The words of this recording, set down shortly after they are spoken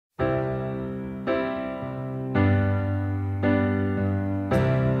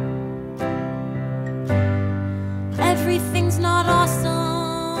not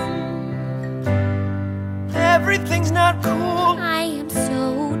awesome. Everything's not cool. I am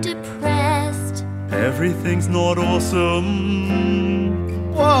so depressed. Everything's not awesome.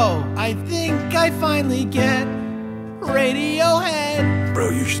 Whoa, I think I finally get Radiohead.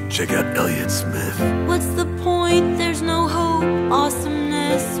 Bro, you should check out Elliott Smith. What's the point? There's no hope.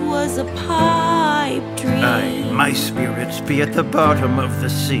 Awesomeness was a pipe dream. Aye, my spirits be at the bottom of the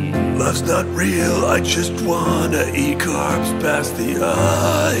sea. Love's not real, I just wanna eat carbs past the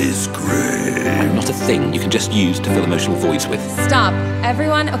ice cream. I'm not a thing you can just use to fill emotional voids with. Stop.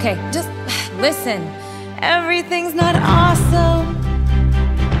 Everyone, okay, just listen. Everything's not awesome.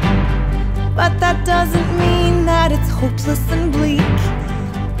 But that doesn't mean that it's hopeless and bleak.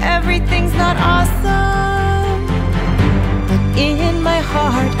 Everything's not awesome. But in my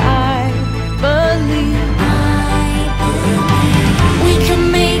heart